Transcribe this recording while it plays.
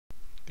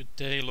Good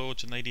day,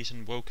 lords and ladies,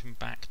 and welcome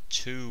back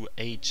to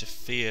Age of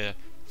Fear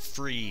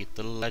Free,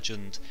 the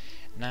Legend.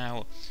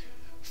 Now,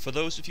 for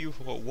those of you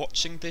who are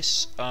watching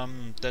this,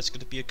 there's going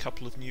to be a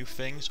couple of new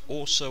things.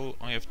 Also,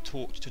 I have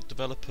talked to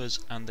developers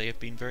and they have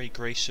been very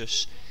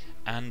gracious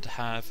and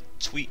have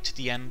tweaked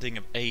the ending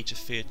of Age of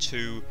Fear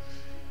 2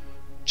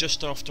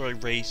 just after I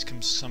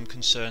raised some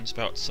concerns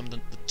about some of the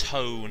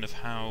tone of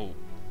how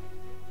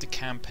the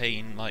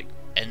campaign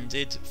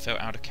ended, felt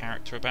out of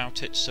character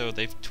about it, so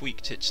they've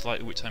tweaked it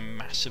slightly, which I'm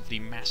massively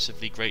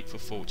grateful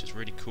for, which is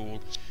really cool.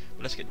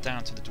 But let's get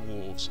down to the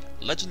dwarves.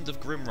 Legend of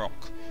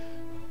Grimrock.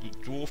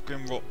 Dwarf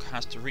Grimrock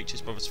has to reach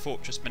his brother's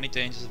fortress. Many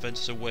dangerous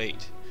adventures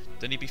await.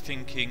 Then you'd be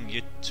thinking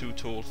you're too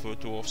tall for a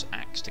dwarf's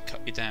axe to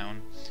cut you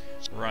down.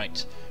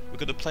 Right, we're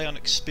going to play on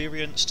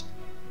experienced.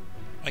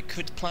 I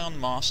could play on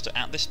master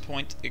at this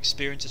point.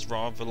 Experience is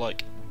rather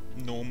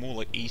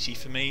normal, easy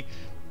for me.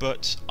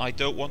 But I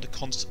don't want to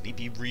constantly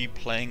be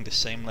replaying the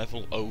same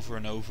level over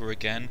and over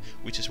again,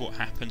 which is what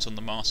happens on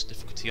the master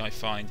difficulty, I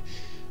find.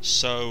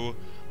 So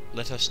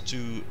let us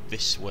do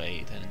this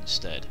way then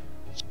instead.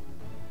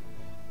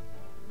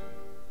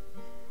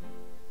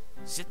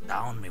 Sit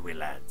down, me wee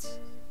lads.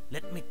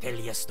 Let me tell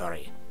you a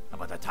story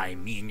about the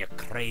time me and your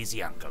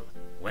crazy uncle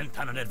went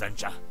on an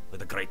adventure with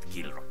the great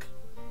Gilrock.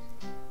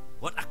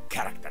 What a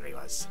character he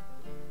was.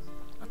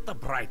 Not the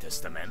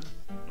brightest of men,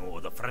 nor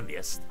the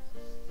friendliest,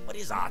 but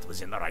his heart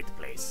was in the right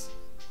place.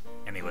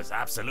 And he was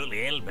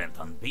absolutely hell-bent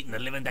on beating the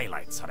living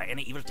daylights out of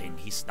any evil thing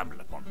he stumbled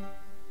upon.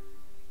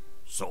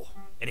 So,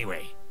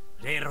 anyway,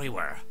 there we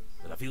were,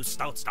 with a few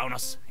stouts down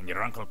us and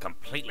your uncle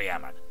completely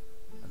hammered.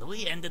 And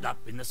we ended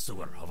up in the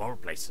sewer of all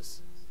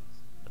places.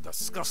 A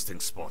disgusting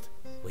spot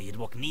where you'd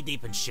walk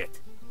knee-deep in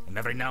shit, and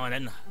every now and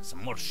then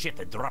some more shit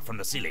would drop from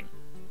the ceiling.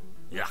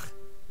 Yuck.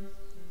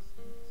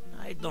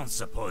 I don't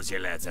suppose you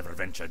lads ever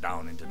venture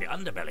down into the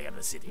underbelly of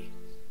the city.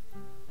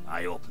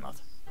 I hope not.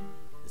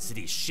 The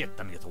city's shit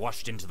don't get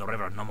washed into the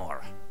river no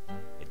more.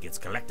 It gets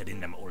collected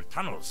in them old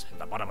tunnels at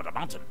the bottom of the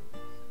mountain,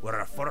 where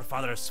our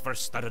forefathers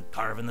first started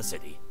carving the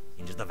city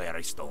into the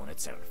very stone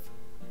itself.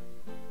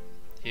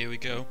 Here we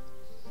go.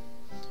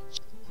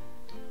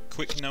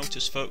 Quick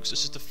notice, folks,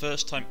 this is the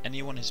first time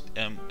anyone has,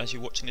 as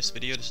you're watching this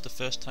video, this is the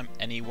first time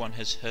anyone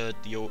has heard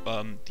the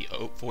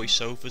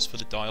voiceovers for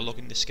the dialogue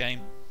in this game.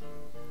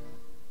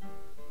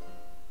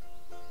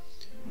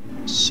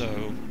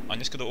 So, I'm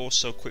just going to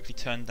also quickly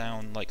turn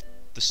down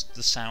the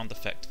sound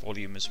effect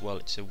volume as well.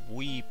 It's a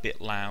wee bit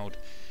loud.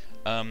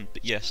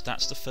 But yes,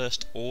 that's the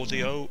first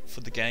audio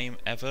for the game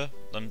ever.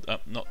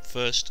 Not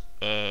first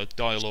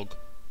dialogue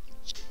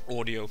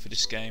audio for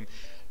this game.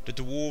 The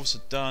dwarves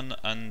are done,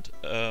 and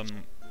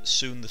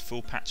soon the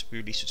full patch will be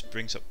released, which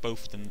brings up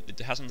both of them. It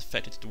hasn't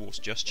affected the dwarves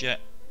just yet.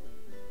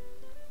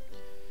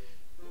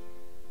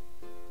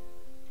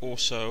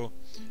 Also,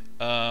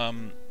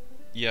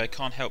 yeah, I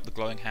can't help the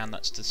glowing hand.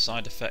 That's the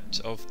side effect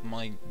of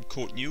my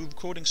new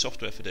recording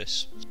software for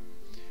this,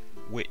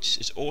 which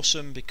is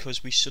awesome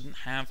because we shouldn't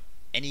have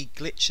any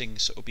glitching,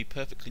 so it'll be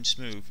perfectly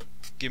smooth.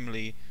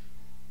 Gimli,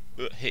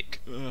 hick,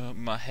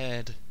 my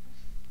head.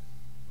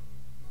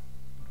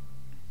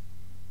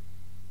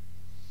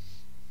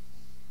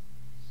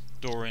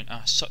 Dorian,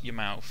 shut your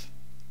mouth.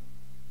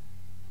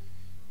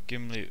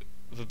 Gimli,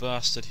 the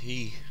bastard,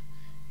 he,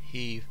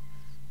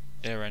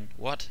 Aaron,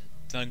 what?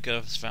 Don't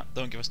give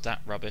us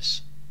that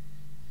rubbish.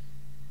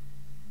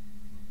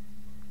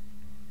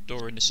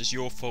 Dorian, this is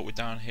your fault we're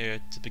down here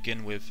to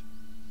begin with.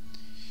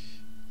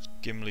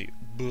 Gimli,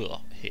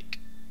 hick.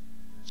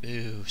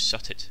 Ooh,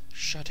 shut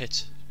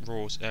it,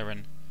 roars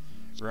Aaron.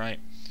 Right.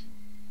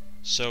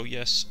 So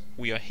yes,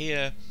 we are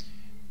here.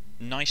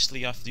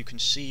 Nicely, as you can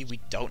see, we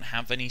don't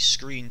have any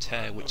screen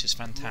tear, which is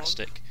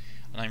fantastic,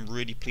 and I'm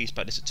really pleased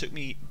about this. It took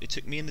me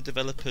and the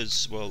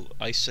developers, well,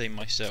 I say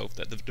myself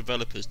that the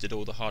developers did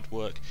all the hard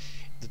work.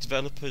 The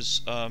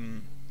developers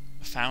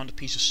found a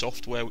piece of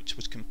software which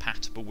was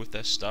compatible with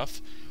their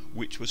stuff,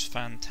 which was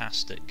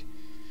fantastic.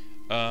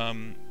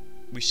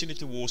 We've seen the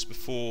dwarves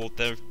before.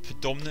 They're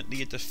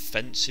predominantly a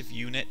defensive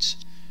unit.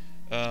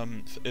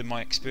 In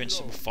my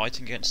experience of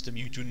fighting against them,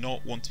 you do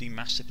not want to be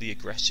massively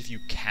aggressive. You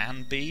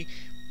can be,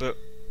 but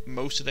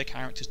most of their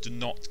characters do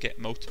not get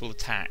multiple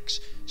attacks,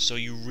 so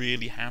you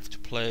really have to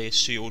play a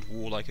sealed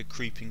wall, like a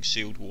creeping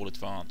sealed wall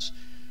advance.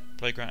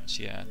 Plague rats,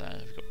 yeah,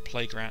 there, we've got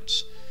plague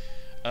rats.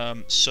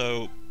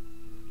 So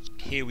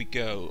here we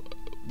go.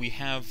 We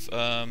have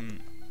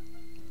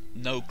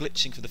no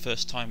glitching for the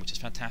first time, which is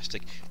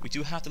fantastic. We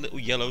do have the little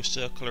yellow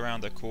circle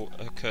around our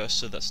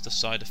cursor. That's the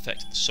side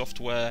effect of the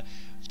software,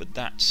 but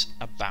that's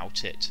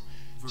about it.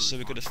 So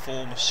we're going to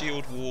form a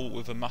sealed wall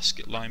with a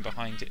musket line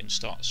behind it and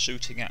start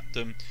shooting at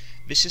them.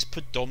 This is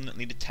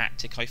predominantly the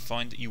tactic I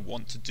find that you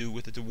want to do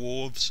with the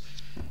dwarves.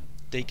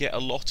 They get a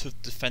lot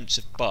of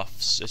defensive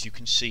buffs, as you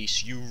can see,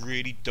 so you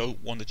really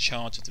don't want to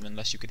charge at them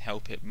unless you can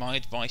help it. My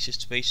advice is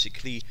to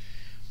basically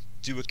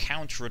do a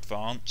counter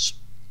advance,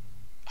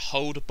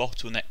 hold a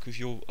bottleneck with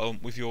your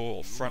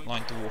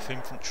frontline dwarf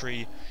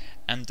infantry,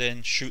 and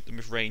then shoot them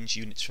with range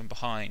units from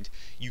behind.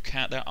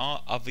 There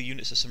are other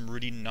units. There's some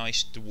really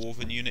nice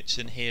dwarven units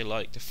in here,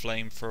 like the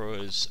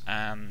flamethrowers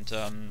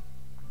and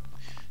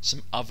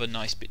some other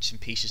nice bits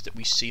and pieces that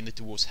we've seen the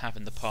dwarves have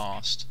in the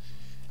past,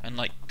 and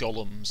like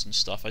golems and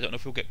stuff. I don't know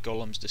if we'll get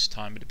golems this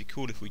time, but it'd be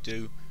cool if we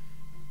do.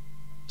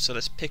 So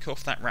let's pick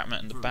off that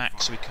ratman in the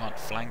back so he can't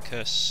flank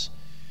us,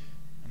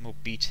 and we'll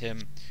beat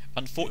him.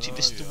 Unfortunately,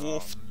 this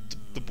dwarf,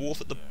 the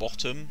dwarf at the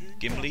bottom,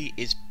 Gimli,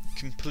 is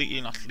completely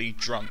and utterly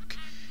drunk.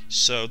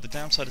 So the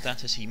downside of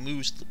that is he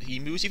moves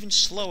even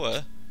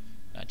slower.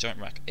 Giant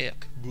rack,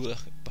 ick.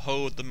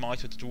 Behold the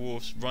might of the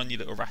dwarves, run you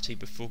little ratty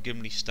before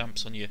Gimli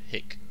stamps on your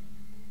hick.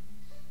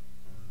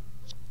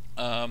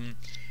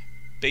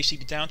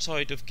 Basically the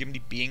downside of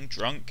Gimli being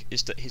drunk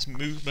is that his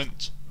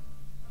movement,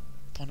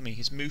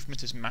 his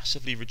movement is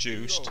massively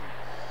reduced,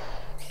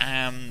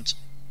 and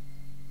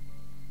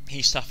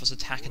he suffers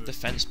attack and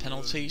defense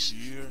penalties.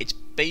 It's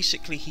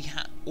basically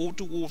all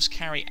dwarves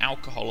carry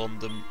alcohol on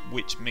them,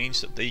 which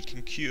means that they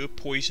can cure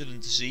poison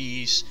and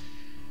disease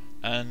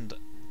and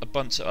a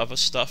bunch of other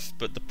stuff,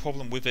 but the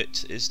problem with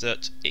it is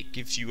that it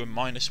gives you a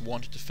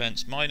 -1 to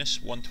defense,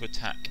 -1 to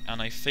attack,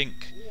 and I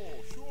think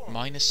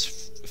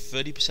minus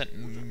 30%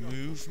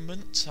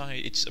 movement.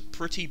 It's a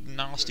pretty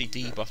nasty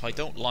debuff. I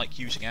don't like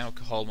using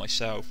alcohol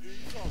myself,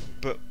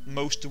 but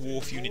most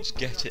dwarf units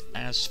get it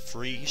as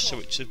free, so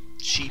it's a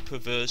cheaper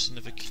version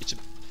of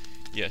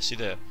yeah, see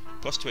there,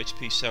 plus 2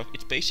 HP self.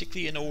 It's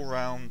basically an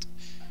all-round.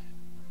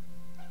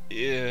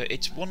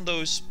 It's one of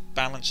those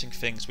balancing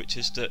things, which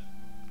is that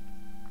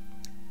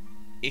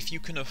if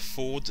you can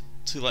afford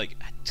to like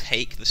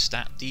take the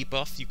stat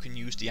debuff, you can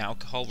use the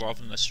alcohol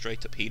rather than a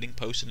straight up healing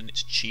potion, and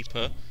it's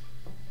cheaper.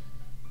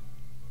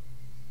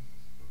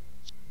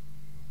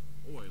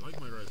 Oh, I like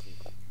my rifle.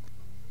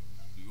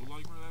 Do you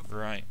like my rifle?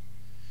 Right.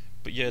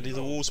 But yeah,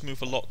 the walls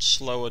move a lot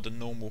slower than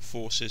normal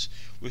forces.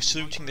 We're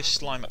shooting this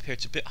slime up here.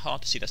 It's a bit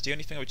hard to see. That's the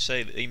only thing I would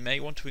say, that they may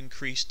want to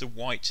increase the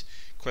white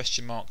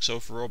question marks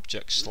over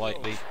objects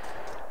slightly,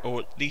 or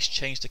at least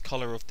change the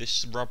colour of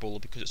this rubble,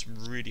 because it's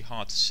really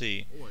hard to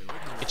see.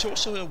 It's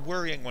also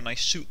worrying when I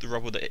shoot the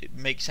rubble that it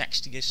makes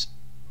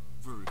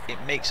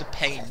it makes a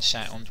pain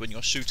sound when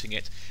you're shooting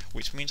it,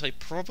 which means I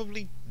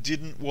probably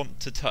didn't want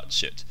to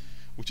touch it,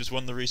 which is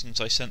one of the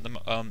reasons I sent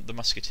the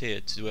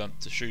musketeer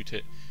to shoot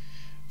it.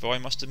 Though I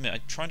must admit,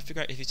 I'm trying to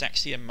figure out if he's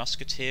actually a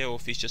musketeer or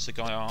if he's just a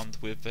guy armed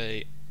with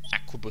a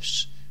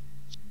arquebus.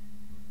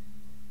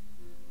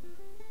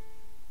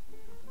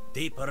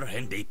 Deeper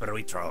and deeper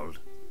we trolled.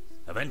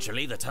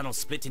 Eventually the tunnel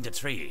split into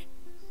 3.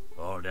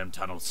 All them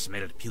tunnels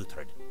smelled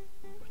putrid,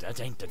 but that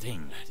ain't the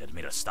thing that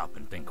made us stop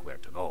and think where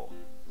to go.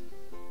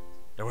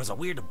 There was a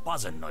weird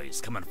buzzing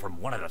noise coming from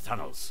one of the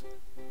tunnels.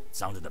 It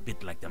sounded a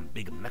bit like them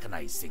big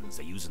mechanized things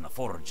they use in the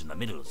forge in the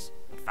middles,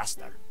 but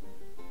faster.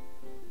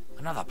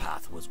 Another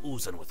path was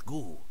oozing with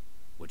goo,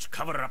 which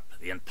covered up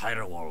the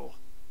entire wall,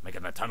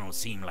 making the tunnel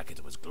seem like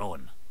it was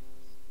glowing.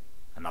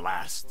 And the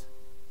last,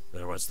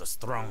 there was the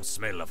strong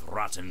smell of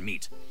rotten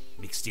meat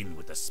mixed in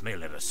with the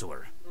smell of the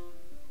sewer.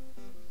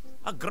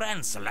 A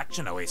grand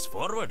selection of ways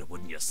forward,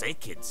 wouldn't you say,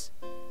 kids?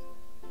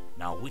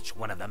 Now, which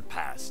one of them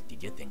paths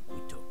did you think we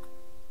took?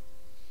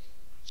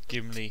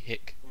 Gimli,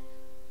 hick.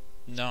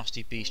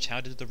 Nasty beast. How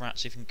did the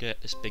rats even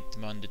get this big,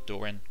 demanded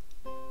Doran?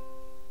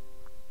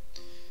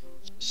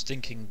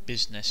 Stinking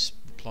business,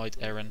 replied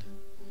Eren.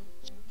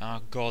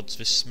 Ah, gods,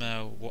 this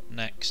smell. What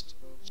next?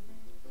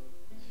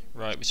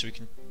 Right, so we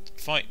can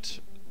fight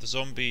the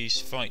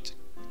zombies, fight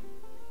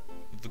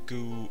the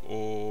goo,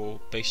 or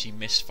basically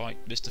miss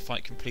the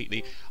fight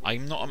completely.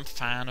 I'm not a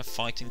fan of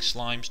fighting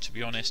slimes, to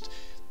be honest.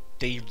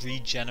 They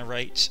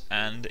regenerate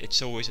and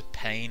it's always a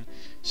pain,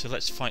 so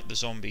let's fight the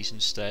zombies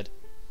instead.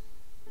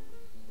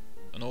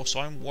 And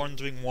also I'm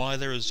wondering why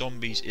there are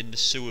zombies in the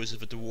sewers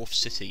of a dwarf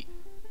city.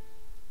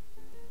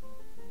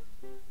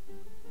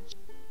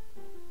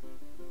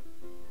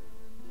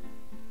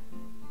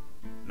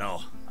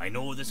 No, I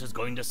know this is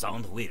going to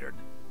sound weird,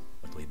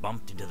 but we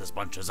bumped into this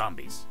bunch of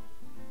zombies.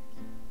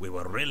 We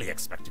were really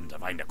expecting to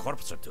find a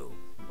corpse or two.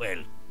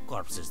 Well,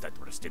 corpses that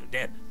were still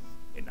dead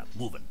and not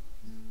moving.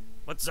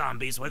 But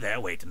zombies were there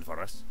waiting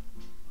for us.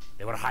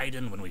 They were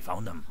hiding when we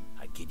found them,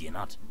 I kid you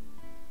not.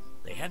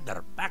 They had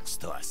their backs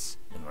to us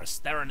and were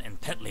staring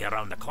intently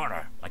around the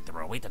corner like they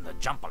were waiting to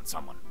jump on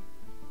someone.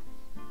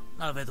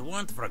 Now, if it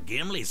weren't for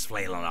Gimli's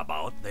flailing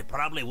about, they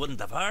probably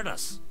wouldn't have heard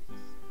us.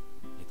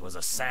 It was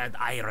a sad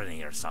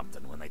irony or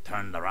something when they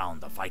turned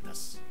around to fight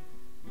us.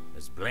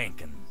 This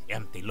blank and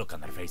empty look on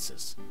their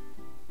faces.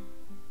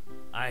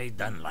 I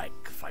don't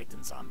like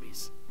fighting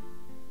zombies.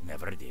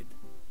 Never did.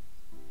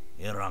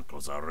 Your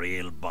uncle's a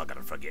real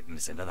bugger for getting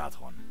us into that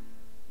one.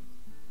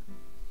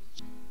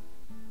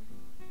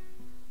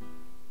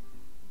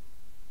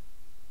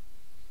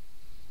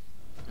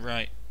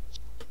 Right.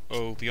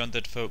 Oh, the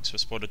undead folks have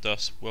spotted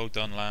us. Well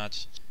done,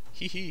 lads.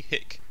 Hee hee,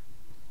 hick,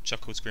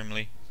 chuckles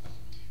grimly.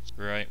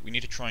 Right, we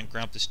need to try and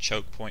grab this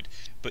choke point.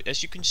 But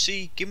as you can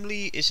see,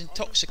 Gimli is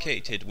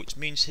intoxicated, which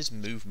means his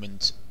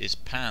movement is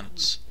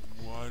pants.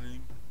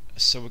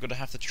 So we're going to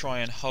have to try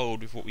and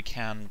hold with what we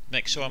can.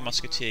 Make sure our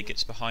musketeer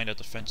gets behind our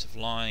defensive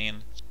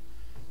line.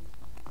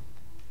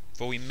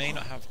 For we may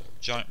not have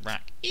giant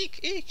rat. Eek,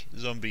 eek!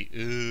 Zombie.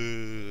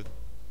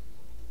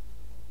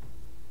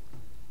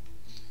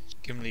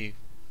 Gimli,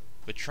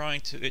 we're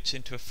trying to itch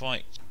into a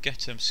fight.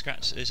 Get him,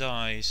 scratch his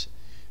eyes.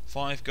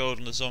 5 gold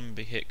on the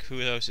zombie hick.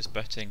 Who else is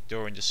betting?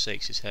 Doran just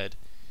shakes his head.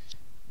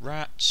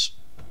 Rats.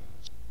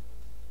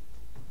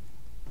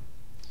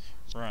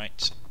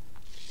 Right.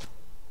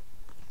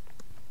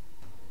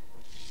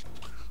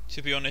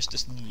 To be honest,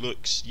 this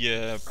looks,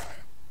 yeah.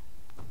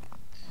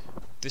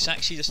 This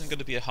actually isn't going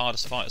to be as hard a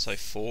fight as I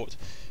thought.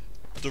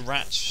 The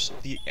rats,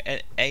 the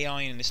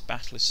AI in this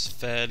battle is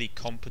fairly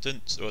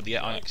competent, or the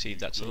AI, actually,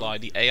 that's a lie.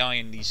 The AI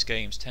in these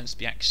games tends to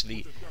be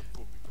actually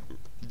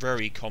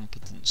very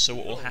competent. So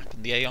what will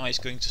happen? The AI is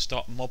going to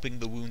start mobbing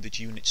the wounded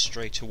units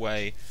straight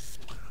away,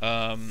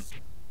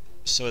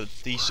 so that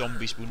these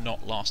zombies will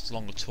not last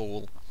long at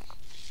all.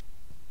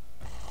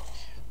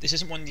 This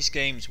isn't one of these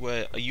games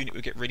where a unit will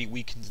get really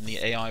weakened and the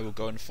AI will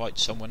go and fight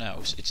someone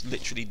else. It's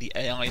literally the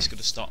AI is going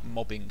to start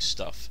mobbing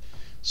stuff.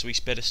 So we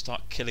better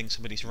start killing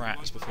some of these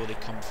rats before they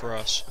come for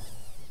us.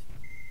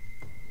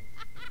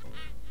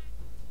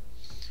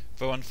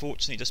 Though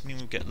unfortunately it does mean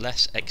we'll get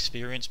less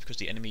experience because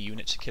the enemy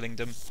units are killing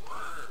them.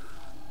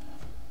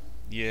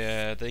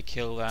 Yeah, they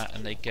kill that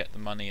and they get the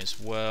money as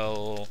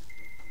well.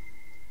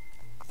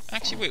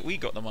 Actually wait, we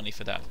got the money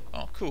for that.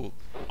 Oh cool.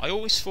 I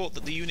always thought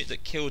that the unit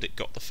that killed it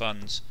got the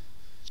funds.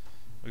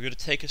 We're going to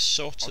take a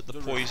shot at the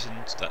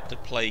poisons, that the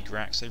plague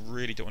rats. They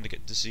really don't want to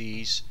get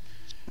disease.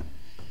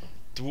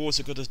 Dwarves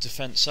have got a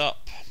defense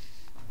up.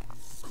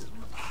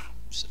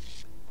 So,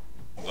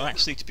 well,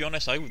 actually, to be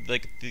honest, I would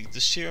like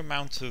the sheer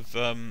amount of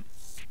the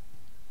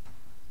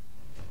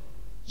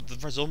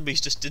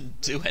zombies just didn't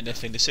do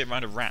anything. The sheer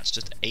amount of rats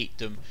just ate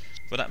them.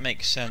 But that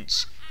makes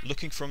sense.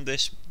 Looking from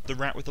this, the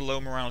rat with the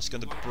low morale is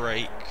going to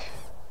break.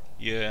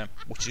 Yeah,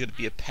 which is going to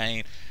be a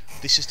pain.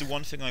 This is the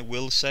one thing I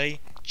will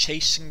say.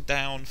 Chasing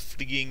down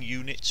fleeing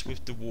units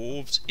with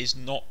dwarves is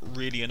not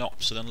really an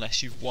option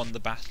unless you've won the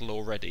battle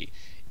already.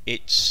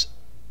 It's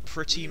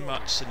pretty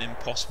much an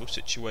impossible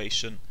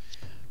situation.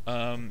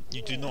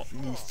 You do not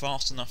move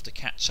fast enough to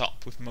catch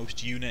up with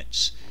most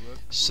units,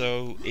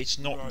 so it's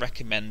not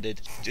recommended.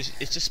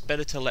 It's just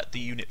better to let the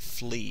unit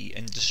flee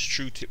and just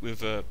shoot it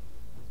with an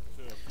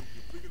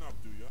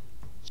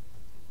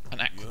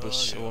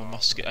arquebus or a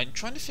musket. I'm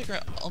trying to figure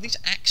out, are these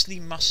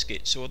actually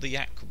muskets or the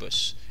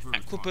arquebus?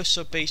 Arquebus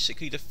are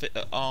basically the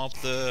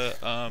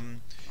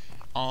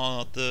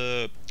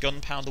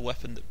gunpowder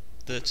weapon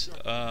that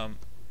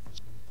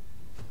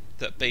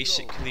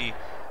basically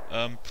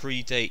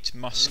predate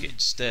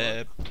muskets.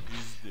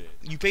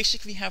 You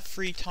basically have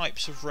 3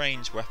 types of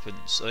range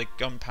weapons, like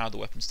gunpowder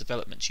weapons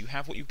developments. You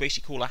have what you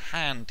basically call a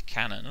hand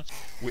cannon,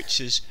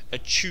 which is a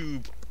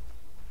tube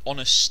on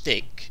a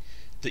stick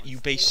that you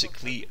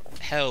basically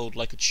held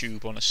like a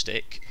tube on a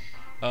stick,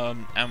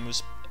 and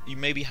you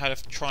maybe had a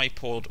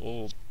tripod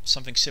or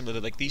something similar.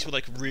 Like these were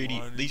like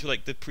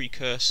the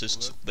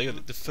precursors. They were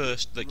the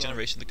first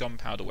generation of the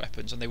gunpowder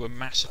weapons, and they were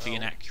massively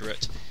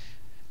inaccurate,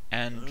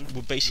 and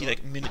were basically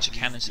like miniature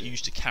cannons that you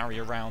used to carry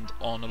around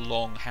on a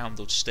long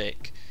handled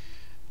stick,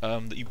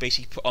 that you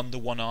basically put under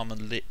one arm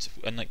and lit,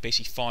 and like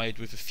basically fired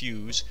with a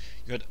fuse.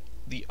 You had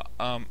the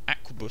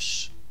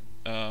arquebus,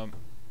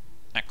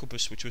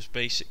 which was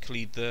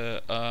basically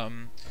the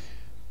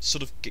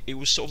it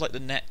was sort of like the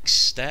next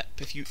step.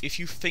 If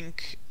you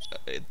think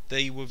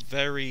they were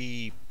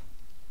very,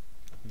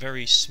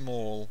 very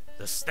small.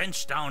 The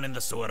stench down in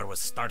the sewer was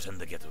starting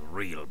to get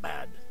real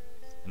bad,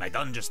 and I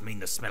don't just mean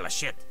the smell of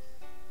shit.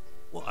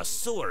 What a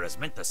sewer is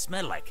meant to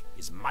smell like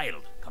is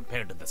mild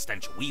compared to the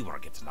stench we were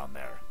getting down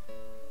there.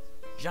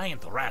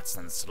 Giant rats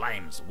and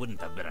slimes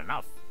wouldn't have been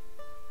enough.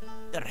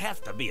 There'd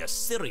have to be a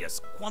serious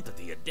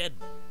quantity of dead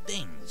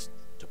things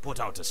to put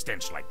out a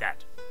stench like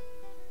that.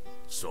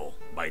 So,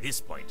 by this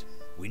point,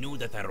 we knew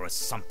that there was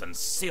something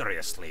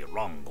seriously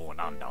wrong going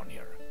on down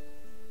here.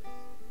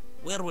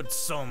 Where would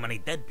so many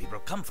dead people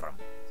come from?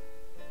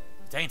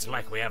 It ain't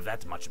like we have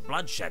that much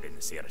bloodshed in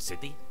this here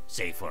city,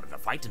 save for the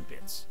fighting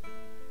pits.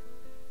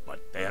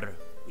 But there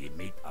we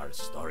meet our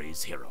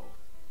story's hero.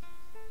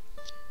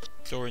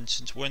 Doran,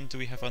 since when do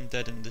we have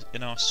undead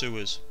in our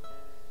sewers?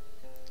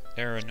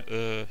 Aaron,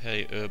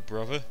 hey,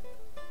 brother.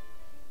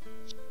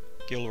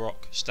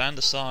 Gilrock, stand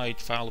aside,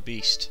 foul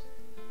beast.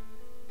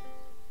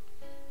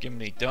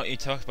 Gimli, don't you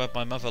talk about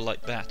my mother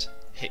like that.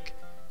 Hick.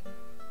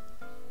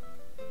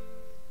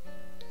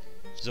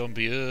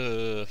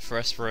 Zombie,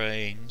 fresh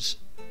brains.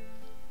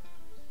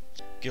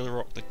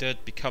 Gilrock, the dead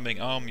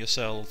becoming, arm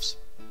yourselves.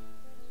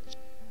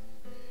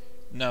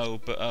 No,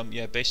 but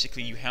yeah,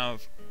 basically you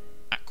have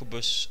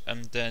arquebus,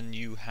 and then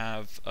you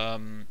have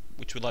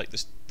which were like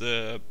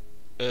the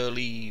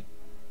early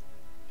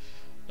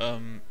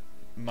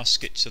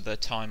muskets of their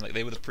time. Like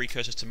they were the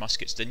precursors to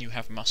muskets. Then you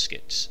have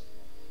muskets,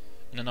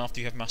 and then after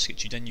you have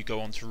muskets, you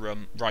go on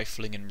to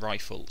rifling and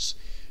rifles.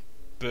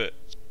 But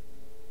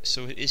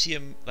so is he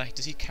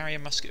does he carry a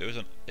musket,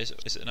 or is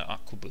it an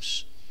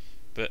arquebus?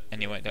 But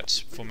anyway, that's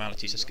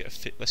formalities.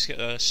 Let's get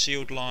a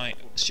sealed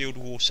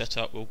wall set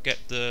up. We'll get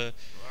the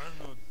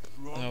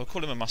we'll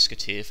call him a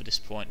musketeer for this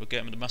point. We'll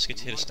get him the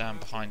musketeer to stand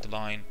behind the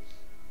line.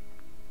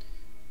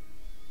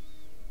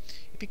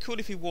 It'd be cool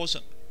if he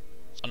wasn't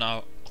an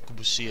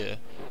arquebusier.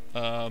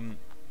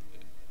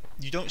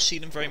 You don't see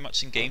them very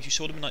much in games. You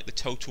saw them in like the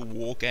Total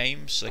War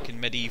games, like in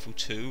Medieval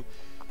 2,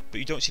 but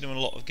you don't see them in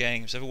a lot of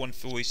games. Everyone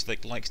always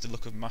likes the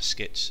look of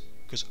muskets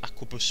because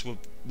arquebus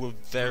were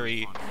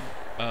very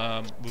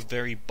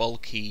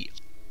bulky.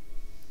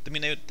 I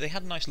mean, they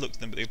had a nice look to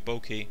them, but they were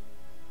bulky.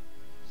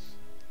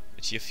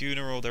 It's your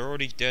funeral. They're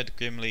already dead,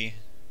 Gimli.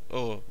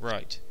 Oh,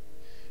 right.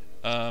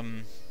 Right.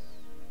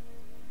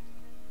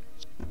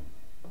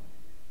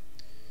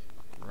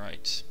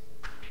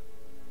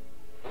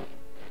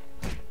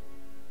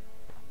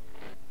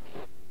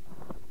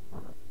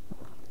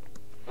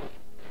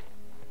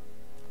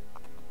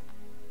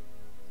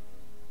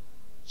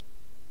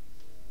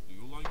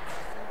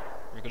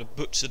 We're gonna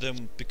butcher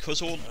them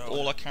because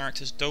all our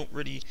characters don't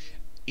really,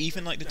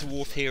 even like the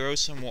dwarf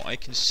heroes, from what I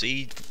can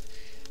see,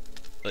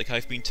 like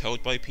I've been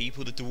told by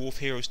people, the dwarf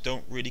heroes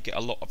don't really get a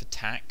lot of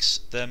attacks.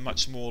 They're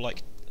much more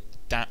like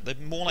they're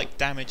more like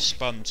damage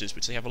sponges,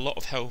 which they have a lot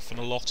of health and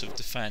a lot of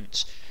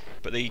defense,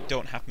 but they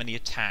don't have many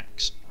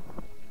attacks.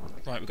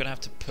 Right, we're gonna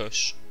have to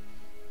push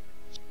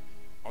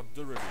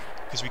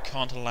because we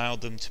can't allow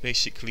them to we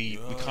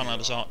can't allow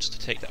those archers to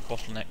take that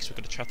bottleneck. So we're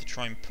gonna have to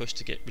try and push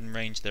to get in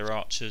range their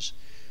archers.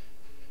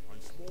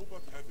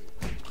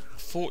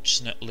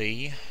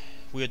 Fortunately,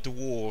 we're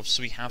dwarves,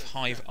 so we have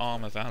high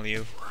armor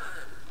value.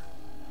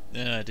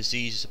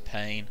 Disease is a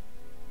pain.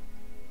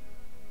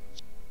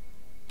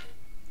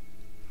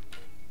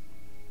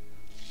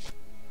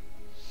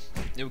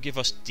 It will give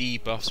us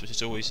debuffs, which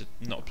is always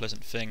not a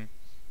pleasant thing.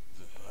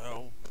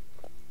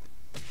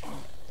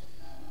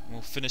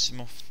 We'll finish him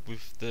off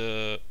with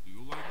the...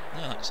 No,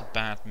 that's a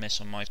bad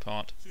miss on my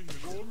part.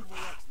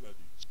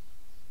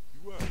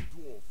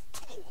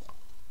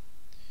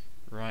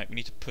 Right, we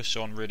need to push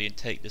on really and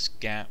take this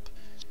gap.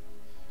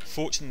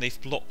 Fortunately,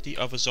 they've blocked the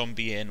other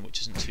zombie in,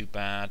 which isn't too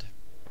bad.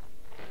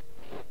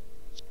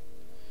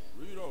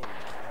 I'm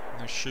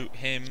gonna shoot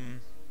him.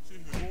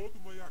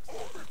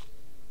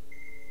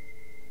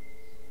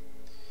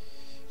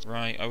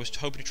 Right, I was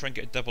hoping to try and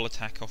get a double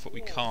attack off, but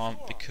we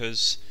can't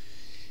because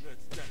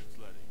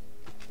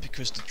the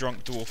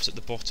drunk dwarf's at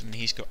the bottom and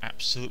he's got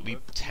absolutely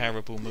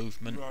terrible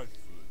movement.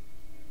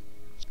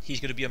 He's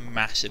going to be a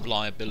massive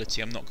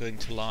liability, I'm not going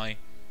to lie.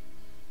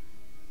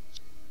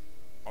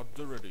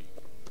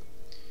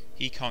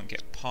 He can't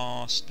get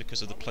past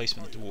because of the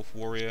placement of the dwarf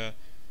warrior.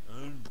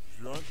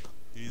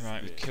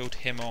 Right, we've killed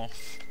him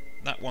off.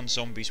 That one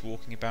zombie's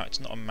walking about, it's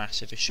not a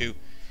massive issue.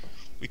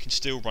 We can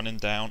still run him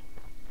down.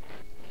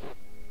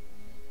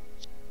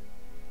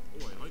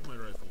 Oh, I like my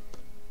rifle.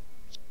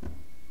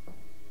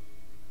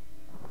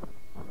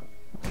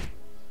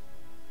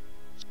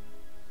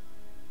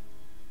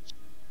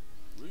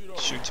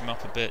 Shoot him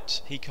up a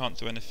bit. He can't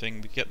do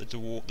anything. We get the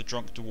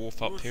drunk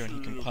dwarf up here and he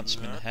can punch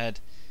him in the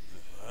head.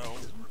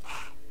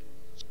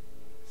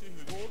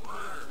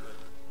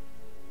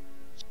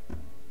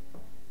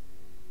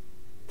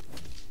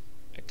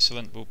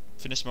 Excellent. We'll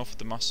finish him off with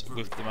the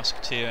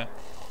musketeer.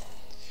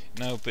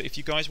 No, but if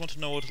you guys want to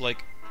know what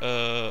like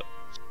arquebus,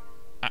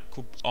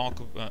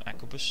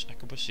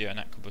 yeah, an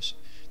arquebus.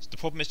 So the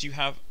problem is you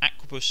have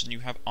arquebus and you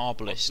have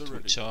arbalists,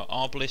 which are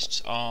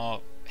arbalists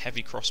are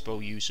heavy crossbow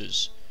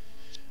users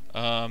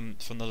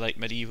from the late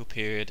medieval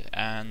period,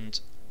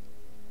 and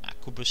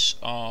arquebus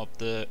are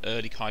the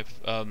early type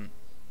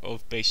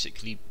of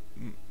basically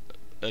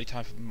early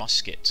type of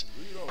musket.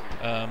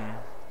 I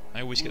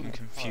always get them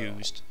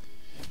confused.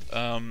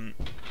 But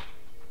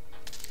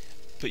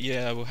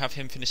yeah, we'll have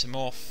him finish him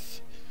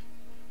off.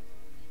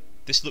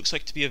 This looks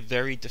like to be a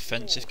very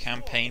defensive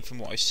campaign from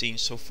what I've seen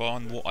so far,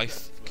 and what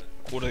I've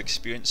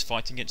experienced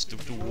fighting against the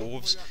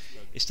dwarves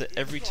is that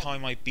every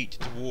time I beat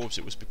the dwarves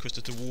it was because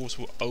the dwarves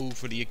were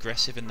overly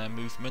aggressive in their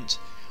movement.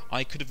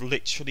 I could have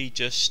literally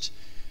just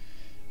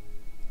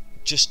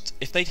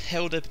if they'd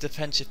held a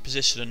defensive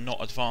position and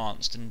not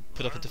advanced and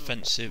put up a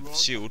defensive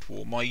shield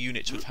wall, my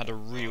units would have had a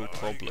real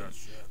problem.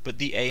 But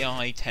the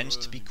AI tends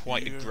to be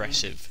quite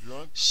aggressive,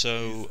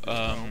 so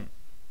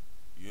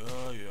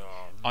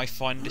I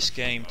find this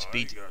game to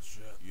be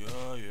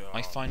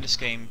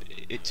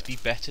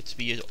better to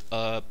be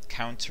a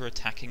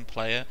counter-attacking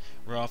player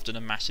rather than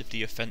a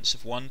massively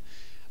offensive one,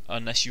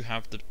 unless you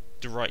have the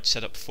right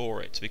setup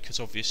for it, because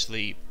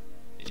obviously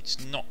it's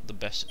not the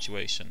best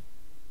situation.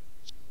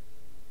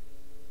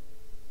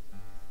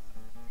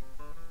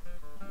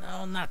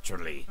 Now,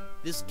 naturally,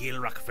 this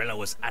Gilrock fellow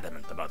was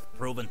adamant about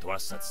proving to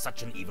us that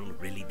such an evil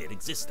really did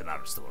exist in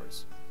our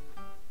stores.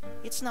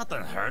 It's not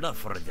unheard of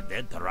for the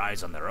dead to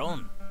rise on their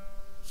own,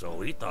 so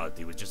we thought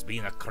he was just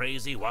being a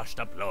crazy,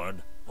 washed-up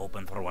lord,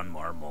 hoping for one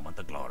more moment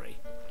of glory.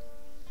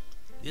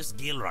 This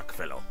Gilrock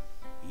fellow,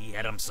 he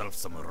had himself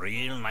some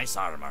real nice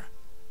armor.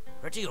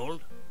 Pretty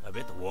old, a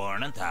bit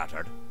worn and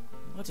tattered,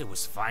 but it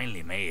was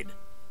finely made,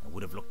 and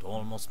would have looked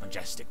almost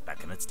majestic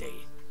back in its day.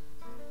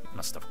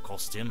 must have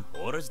cost him,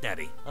 or his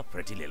daddy, a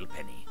pretty little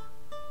penny.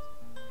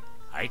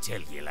 I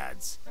tell ye,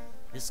 lads,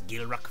 this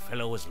Gilrock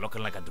fellow was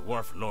looking like a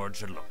dwarf lord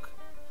should look.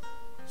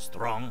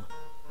 Strong,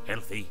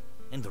 healthy,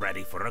 and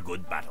ready for a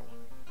good battle.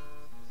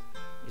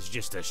 It's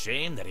just a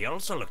shame that he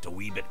also looked a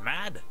wee bit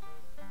mad,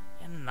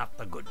 and not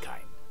the good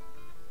kind.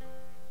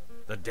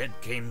 The dead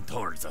came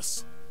towards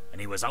us, and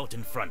he was out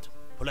in front,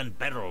 pulling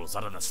barrels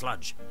out of the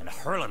sludge and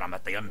hurling them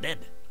at the undead.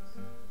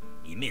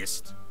 He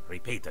missed,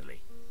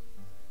 repeatedly.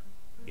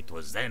 It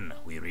was then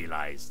we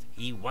realized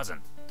he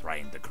wasn't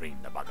trying to cream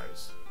the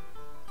buggers.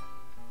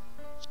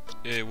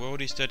 Where were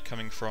these dead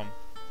coming from?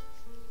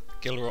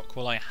 Gilrock,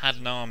 well, I had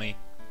an army.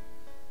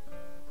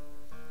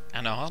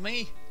 An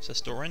army?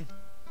 Says Doran.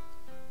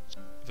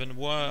 Then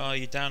why are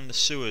you down in the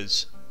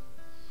sewers?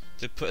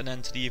 To put an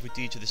end to the evil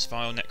deeds of this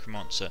vile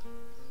necromancer.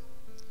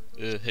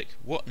 Hick,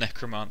 what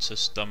necromancer?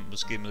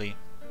 Stumbles Gimli.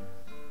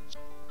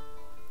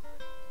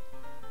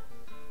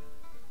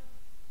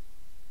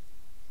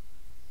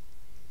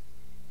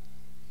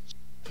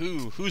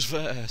 Who's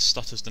there?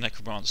 Stutters the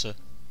necromancer.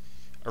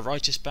 A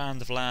righteous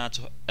band of lads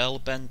hell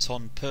bent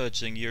on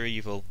purging your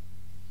evil.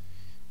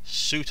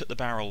 Shoot at the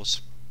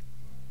barrels.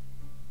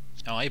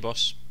 Aye,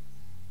 boss.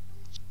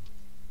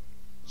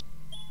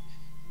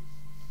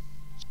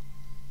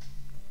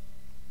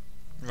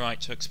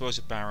 Right, so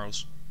explosive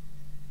barrels.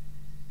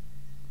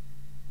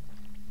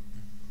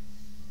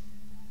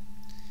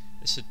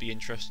 This would be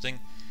interesting.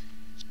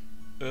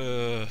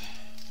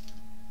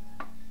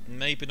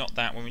 Maybe not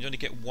that one. We only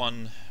get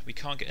one. We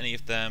can't get any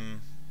of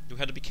them. We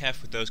had to be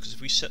careful with those, because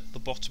if we set the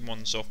bottom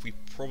ones off, we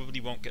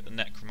probably won't get the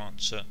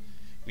necromancer.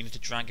 We need to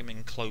drag him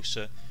in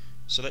closer.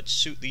 So let's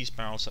shoot these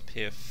barrels up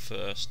here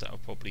first. That'll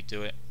probably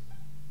do it.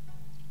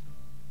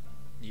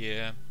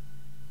 Yeah.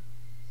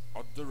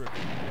 Up the river.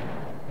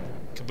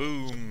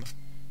 Kaboom!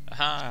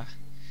 Aha!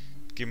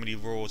 Gimli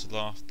roars with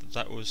laughter.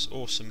 That was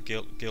awesome,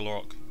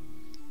 Gilrock.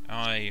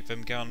 Aye,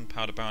 them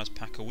gunpowder barrels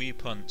pack a wee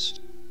punch.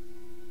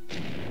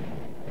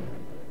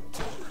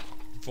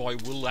 For I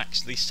will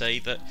actually say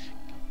that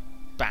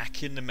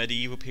back in the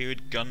medieval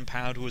period,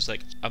 gunpowder was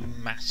like a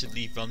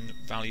massively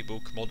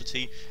valuable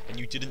commodity, and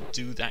you didn't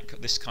do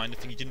this kind of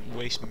thing. You didn't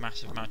waste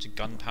massive amounts of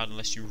gunpowder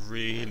unless you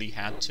really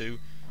had to.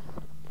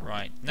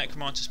 Right,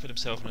 Necromancer's put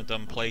himself in a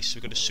dumb place, so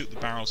we've got to shoot the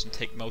barrels and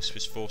take most of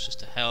his forces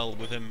to hell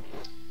with him.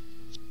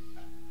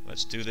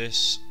 Let's do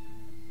this.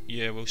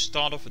 Yeah, we'll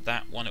start off with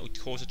that one. It would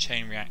cause a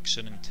chain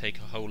reaction and take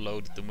a whole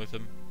load of them with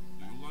him.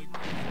 You like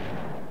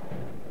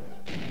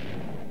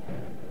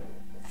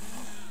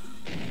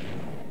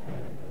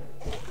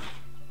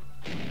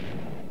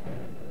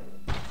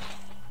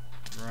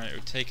Right,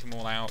 we'll take them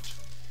all out.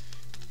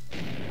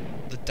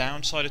 The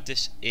downside of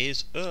this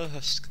is,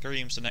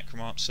 screams the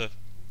Necromancer.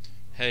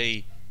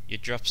 Hey, you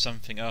dropped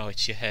something. Oh,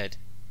 it's your head,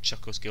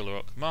 chuckles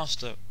Gilrock.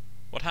 Master,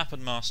 what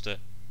happened, Master?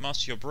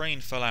 Master, your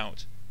brain fell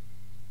out.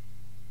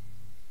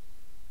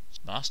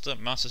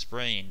 Master's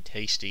brain,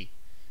 tasty.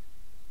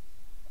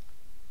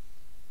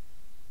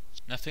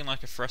 Nothing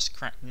like a fresh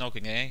cracked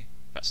noggin, eh?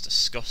 That's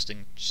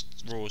disgusting,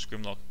 roars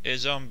Grimlock. A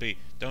zombie,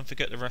 don't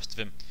forget the rest of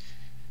him.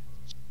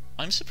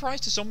 I'm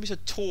surprised the zombies are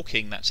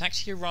talking. That's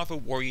actually a rather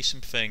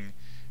worrisome thing.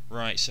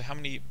 Right, so how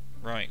many...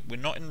 Right, we're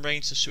not in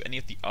range to shoot any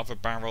of the other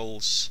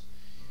barrels.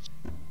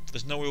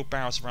 There's no real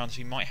barrels around, so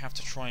we might have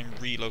to try and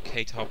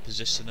relocate our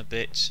position a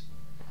bit.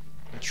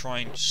 And try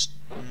and just...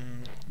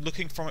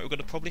 looking from it, we're going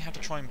to probably have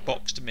to try and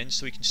box them in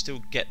so we can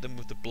still get them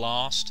with the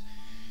blast,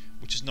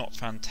 which is not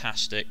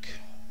fantastic.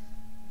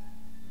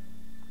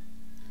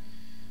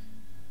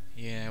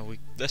 Yeah,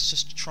 let's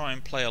just try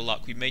and play our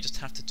luck. We may just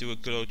have to do a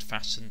good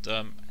old-fashioned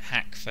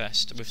hack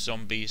fest with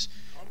zombies,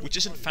 which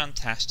isn't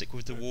fantastic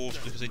with the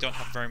dwarves because they don't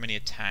have very many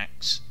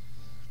attacks.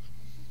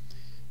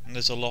 And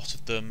there's a lot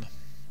of them,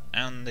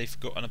 and they've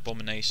got an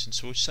abomination,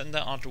 so we'll send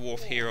out our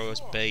dwarf hero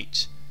as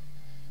bait.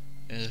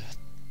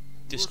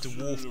 This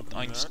dwarf,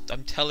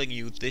 I'm telling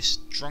you, this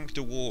drunk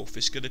dwarf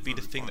is going to be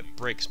the thing that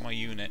breaks my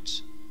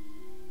unit.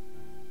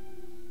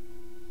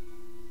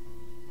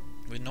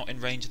 We're not in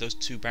range of those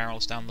two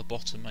barrels down the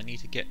bottom. I need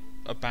to get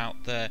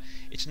about there.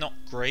 It's not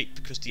great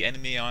because the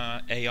enemy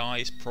AI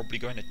is probably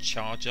going to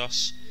charge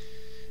us,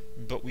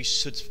 but we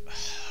should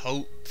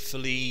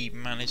hopefully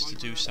manage to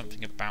do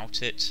something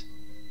about it.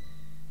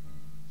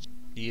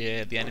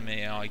 Yeah, the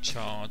enemy AI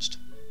charged.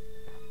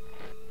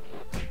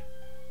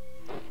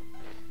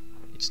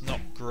 It's not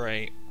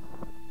great.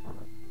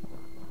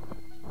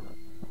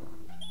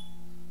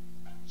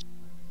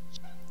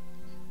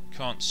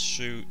 Can't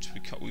shoot.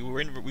 We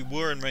were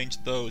in range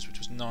of those, which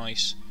was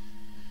nice.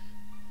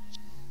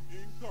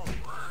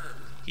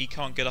 He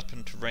can't get up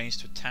into range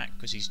to attack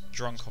because he's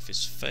drunk off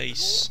his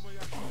face.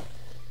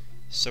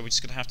 So we're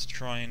just gonna have to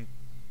try and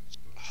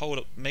hold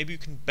up. Maybe we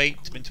can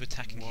bait them into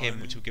attacking him,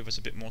 which will give us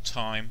a bit more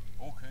time.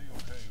 Okay.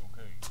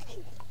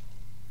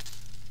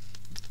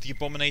 The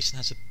abomination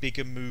has a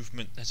bigger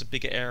movement, has a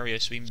bigger area,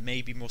 so he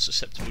may be more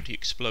susceptible to the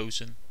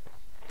explosion.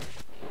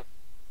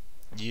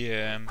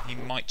 Yeah, he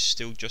might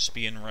still just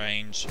be in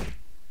range.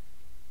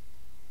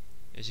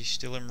 Is he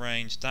still in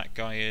range? That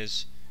guy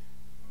is.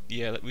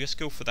 Yeah, let's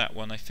go for that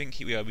one. I think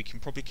we can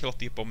probably kill off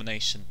the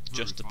abomination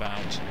just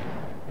about.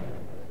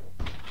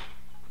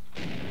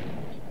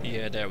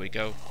 Yeah, there we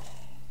go.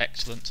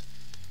 Excellent.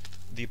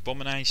 The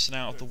abomination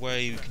out of the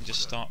way, we can just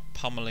start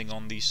pummeling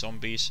on these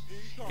zombies.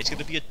 It's going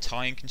to be a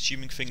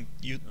time-consuming thing.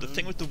 The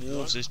thing with the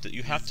dwarves is that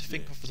you have to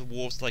think of the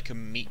dwarves like a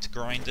meat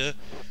grinder,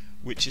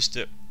 which is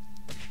that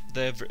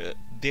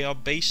they are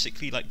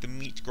basically like the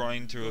meat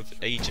grinder of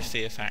Age of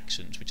Fear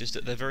factions, which is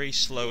that they're very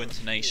slow and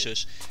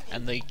tenacious,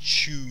 and they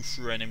chew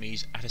through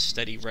enemies at a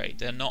steady rate.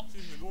 They're not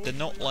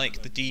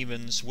like the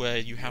demons where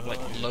you have like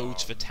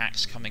loads of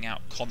attacks coming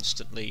out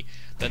constantly.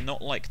 They're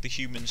not like the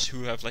humans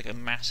who have like a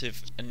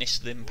massive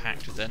initial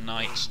impact with their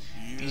knights.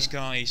 These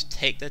guys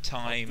take their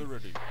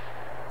time.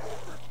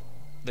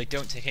 They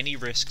don't take any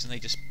risks, and they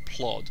just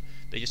plod.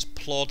 They just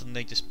plod and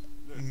they just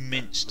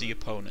mince the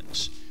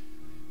opponents.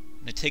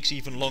 And it takes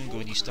even longer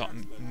when you start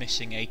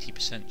missing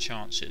 80%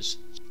 chances.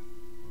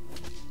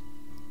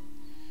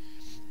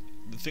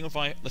 The thing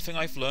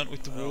I've learnt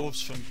with the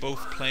dwarves from both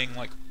playing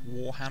like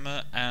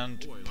Warhammer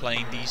and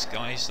playing these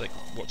guys, like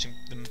watching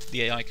them,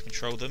 the AI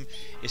control them,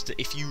 is that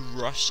if you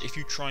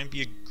try and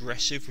be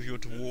aggressive with your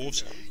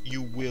dwarves,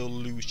 you will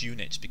lose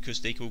units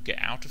because they will get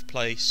out of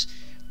place.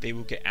 They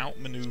will get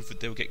outmaneuvered.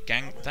 They will get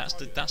gang. That's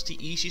the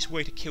easiest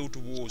way to kill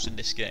dwarves in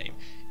this game,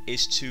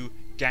 is to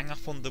gang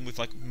up on them with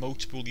like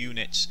multiple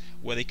units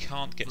where they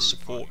can't get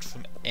support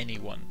from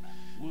anyone.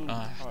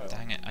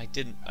 Dang it! I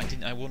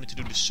wanted to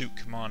do the suit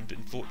command, but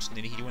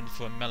unfortunately he went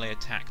for a melee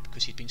attack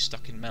because he'd been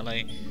stuck in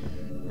melee.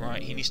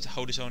 Right, he needs to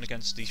hold his own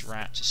against these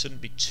rats. It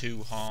shouldn't be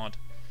too hard.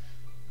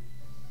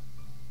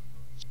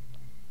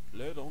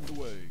 Lead on the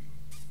way.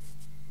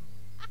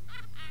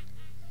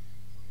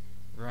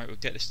 Right, we'll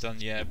get this done.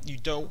 Yeah,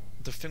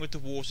 the thing with the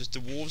dwarves is the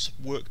dwarves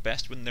work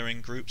best when they're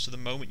in groups. So the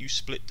moment you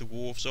split the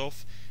dwarves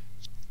off,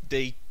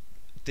 they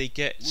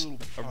get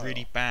a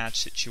really bad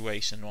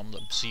situation on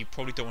them. So you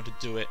probably don't want to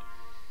do it.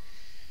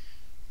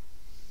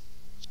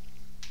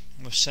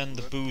 We'll send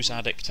the booze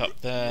addict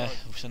up there.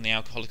 We'll send the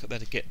alcoholic up there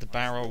to get the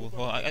barrel.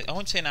 Well, I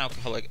won't say an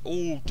alcoholic.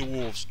 All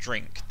dwarves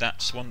drink.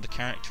 That's one of the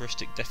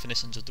characteristic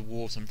definitions of the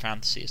dwarves in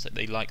fantasy, is that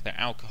they like their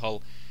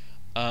alcohol.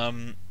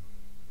 But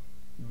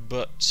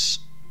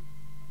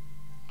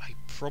I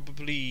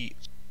probably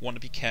want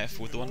to be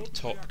careful with the one at the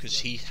top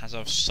because he has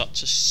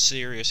such a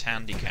serious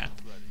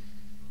handicap.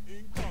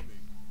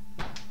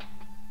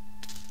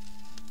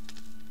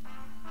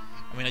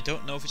 I mean, I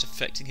don't know if it's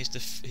affecting his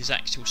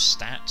actual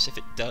stats. If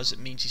it does, it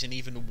means he's an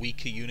even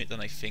weaker unit than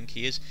I think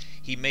he is.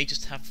 He may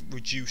just have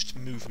reduced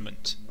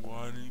movement.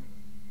 Whining.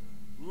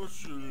 What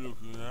you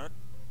looking at?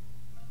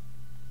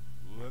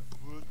 Left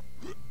foot,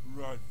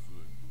 right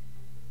foot.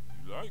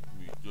 You like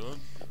me, don't you?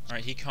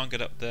 Alright, he can't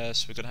get up there,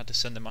 so we're going to have to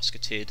send a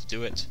musketeer to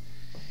do it.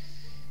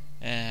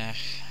 I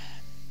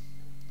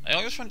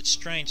always find it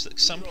strange that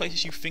some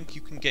places you think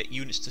you can get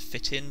units to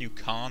fit in, you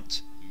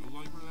can't.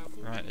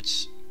 Right,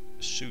 let's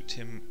shoot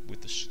him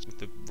with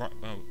the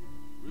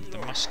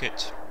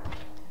musket.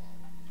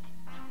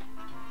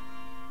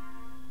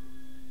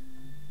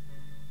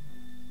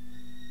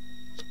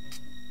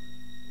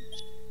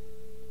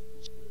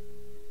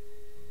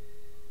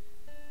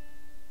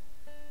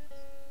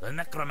 The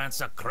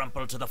necromancer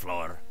crumpled to the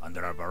floor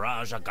under a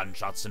barrage of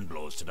gunshots and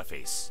blows to the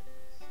face.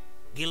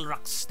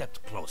 Gilrock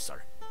stepped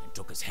closer and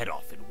took his head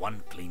off in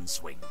one clean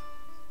swing.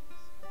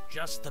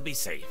 Just to be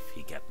safe,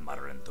 he kept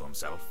muttering to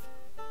himself.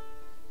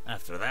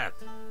 After that,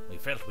 we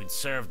felt we'd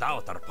served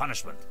out our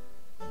punishment,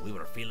 and we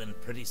were feeling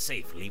pretty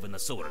safe leaving the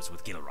sewers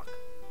with Gilrock.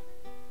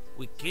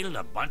 We killed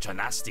a bunch of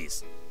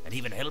nasties, and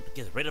even helped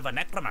get rid of a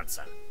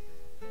necromancer.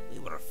 We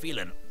were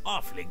feeling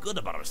awfully good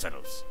about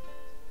ourselves.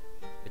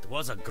 It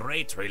was a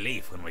great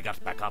relief when we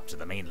got back up to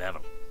the main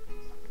level.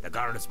 The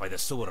guards by the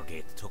sewer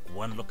gate took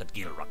one look at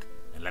Gilrock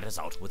and let us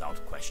out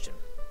without question.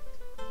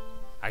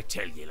 I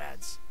tell ye,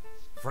 lads,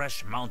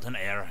 fresh mountain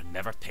air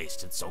never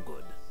tasted so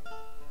good.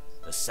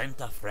 The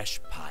scent of fresh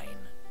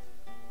pine.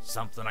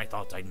 Something I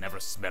thought I'd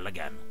never smell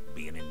again,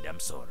 being in them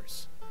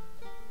sewers.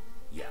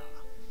 Yeah,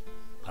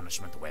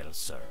 punishment well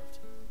served.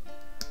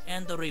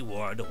 And the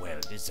reward well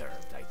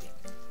deserved, I think.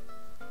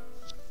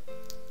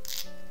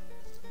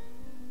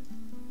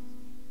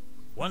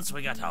 Once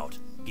we got out,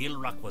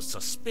 Gilrock was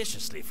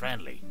suspiciously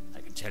friendly,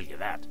 I can tell you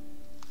that.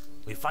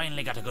 We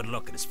finally got a good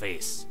look at his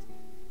face.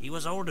 He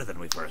was older than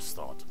we first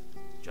thought.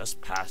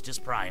 Just past his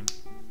prime.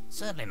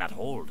 Certainly not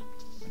old,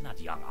 but not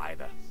young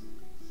either.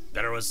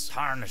 There was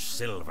harnish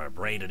silver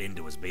braided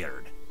into his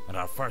beard, and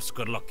our first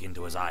good look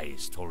into his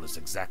eyes told us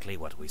exactly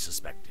what we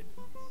suspected.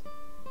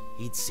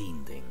 He'd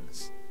seen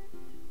things.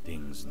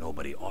 Things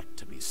nobody ought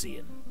to be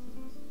seeing.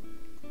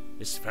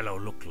 This fellow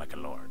looked like a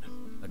lord.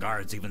 The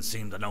guards even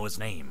seemed to know his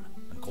name,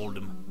 and called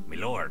him "me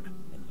lord"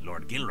 and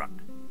Lord Gilrock.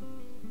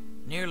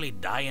 Nearly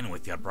dying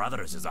with your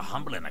brothers is a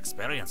humbling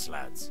experience,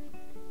 lads.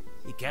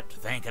 He kept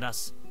thanking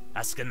us,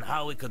 asking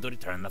how we could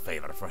return the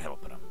favor for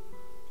helping him.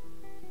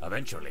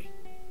 Eventually,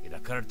 it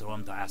occurred to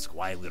him to ask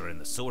why we were in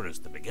the sewers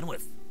to begin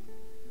with.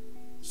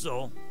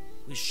 So,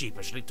 we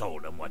sheepishly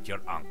told him what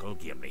your Uncle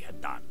Gimli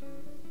had done.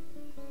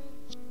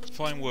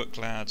 Fine work,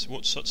 lads.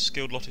 What such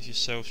skilled lot of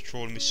yourselves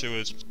trawling the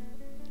sewers?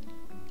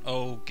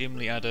 Oh,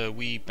 Gimli had a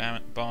wee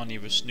Barney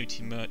of a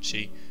snooty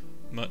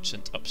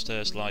merchant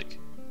upstairs like.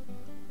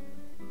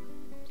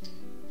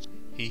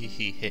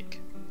 Hee hick,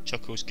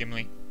 chuckles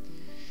Gimli.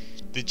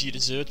 Did you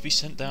deserve to be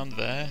sent down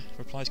there?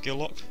 Replies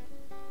Gillock.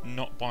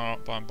 Not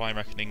by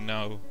reckoning,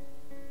 no.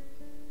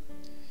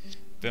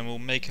 Then we'll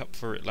make up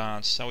for it,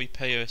 lads. Shall we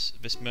pay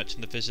this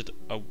merchant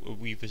a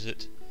wee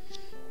visit?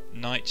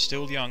 Night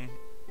still young.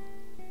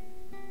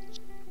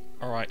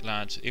 Alright,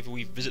 lads. Either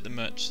we visit the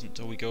merchant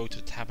or we go to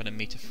the tavern and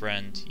meet a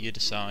friend. You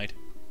decide.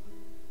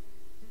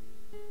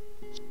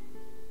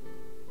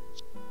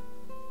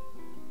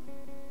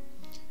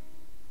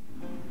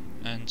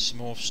 And some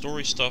more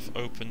story stuff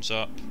opens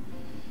up.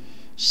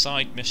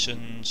 Side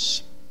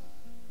missions.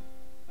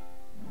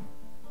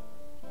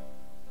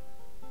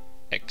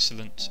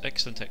 Excellent,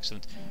 excellent,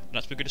 excellent. And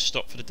that's where we're going to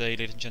stop for the day,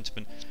 ladies and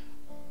gentlemen.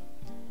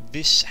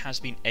 This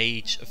has been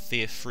Age of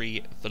Fear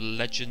Free, the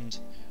legend.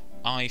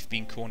 I've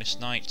been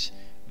Cornish-Knight.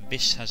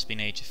 This has been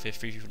Age of Fear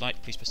Free. If you would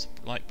like, please press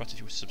the like button. If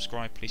you want to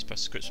subscribe, please press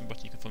the subscription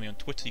button. You can follow me on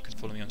Twitter, you can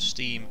follow me on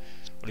Steam,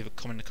 or leave a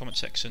comment in the comment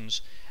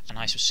sections. And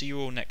I shall see you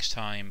all next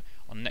time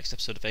on the next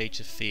episode of Age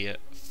of Fear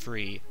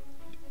Free.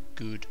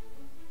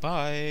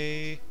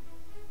 Goodbye.